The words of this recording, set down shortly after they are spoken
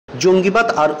জঙ্গিবাদ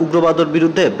আর উগ্রবাদের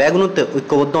বিরুদ্ধে ব্যাগুনতে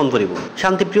ঐক্যবদ্ধ অন্তরিব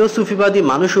শান্তিপ্রিয় সুফিবাদী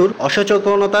মানুষের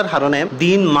অসচেতনতার হারণে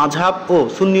দিন মাঝহাব ও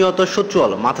সুন্নিয়তর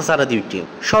শত্রুল মাথাচাড়া দিউটি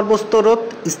সর্বস্তরত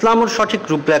ইসলামের সঠিক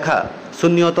রূপরেখা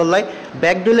সুন্নিয়তল্লাই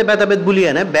ব্যাগডলে ভেদাভেদ বুলিয়ে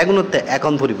এনে ব্যাগুনতে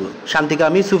এখন ভরিব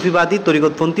শান্তিকামী সুফিবাদী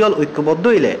তরিকতপন্থীল ঐক্যবদ্ধ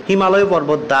হইলে হিমালয়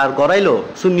পর্বত দাঁড় গড়াইলেও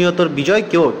সুন্নিয়তর বিজয়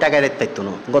কেউ টাকায় রাখত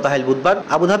না। গতকাল বুধবার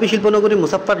আবুধাবি শিল্পনগরী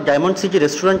মুসাফফার ডায়মন্ড সিটি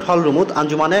রেস্টুরেন্ট হল রুমত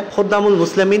আঞ্জুমানে খোদ্দামুল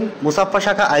মুসলিমিন মুসাফফা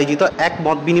শাখা আয়োজিত এক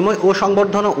মত বিনিময় ও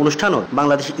সংবর্ধনা অনুষ্ঠানত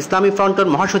বাংলাদেশ ইসলামী ফ্রন্টের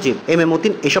মহাসচিব এম এ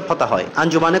মতিন এসব কথা হয়।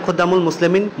 আঞ্জুমানে খোদ্দামুল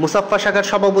মুসলিমিন মুসাফফা শাখার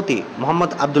সভাপতি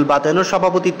মোহাম্মদ আব্দুল বাতেনের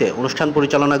সভাপতিত্বে অনুষ্ঠান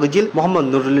পরিচালনা করেছিল মোহাম্মদ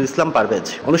নুরুল ইসলাম পারভেজ।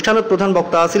 অনুষ্ঠানের প্রধান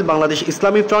বক্তা আছিল বাংলাদেশ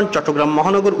ইসলামী ফ্রন্ট চট্টগ্রাম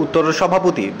মহানগর উত্তরের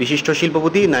সভাপতি বিশিষ্ট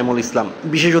শিল্পপতি নাইমুল ইসলাম।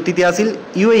 বিশেষ অতিথি আছিল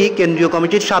ইউএই কেন্দ্রীয়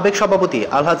কমিটির সাবেক সভাপতি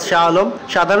আলহাজ শাহ আলম,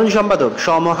 সাধারণ সম্পাদক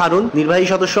সম হারুন, নির্বাহী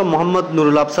সদস্য মোহাম্মদ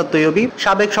নুরুল আফসাদ তৈয়বী,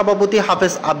 সাবেক সভাপতি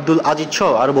হাফেজ আব্দুল আজিজ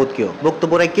সহ আরো বহুত কেউ।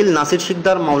 বক্তব্য রাখিল নাসির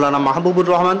শিকদার, মাওলানা মাহবুবুর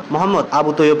রহমান, মোহাম্মদ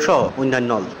আবু তৈয়ব সহ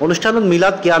অন্যান্য। অনুষ্ঠানত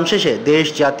মিলাদ কিয়াম শেষে দেশ,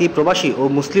 জাতি, প্রবাসী ও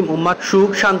মুসলিম উম্মার সুখ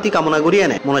শান্তি কামনা করিয়ে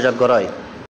এনে মোনাজাত করা হয়।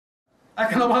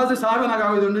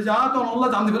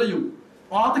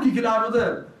 Orada ki kilavde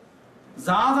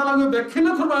zaza lango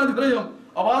bekhine turban dikreyum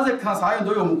awaz ek tha sayo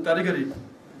doyo muktari gari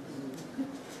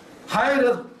hayr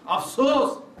afsos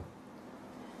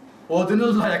o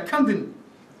dinullah ekkan din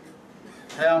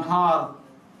hay amhar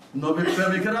nobi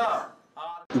premikra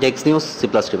ডেক্স নিউজ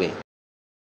Cplus TV।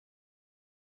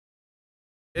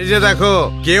 এই যে দেখো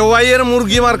কেওয়াই এর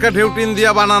মুরগি মার্কা ঢেউটিন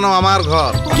দিয়া বানানো আমার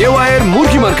ঘর। কেওয়াই এর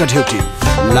মুরগি মার্কা ঢেউটিন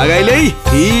লাগাইলেই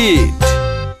হিট।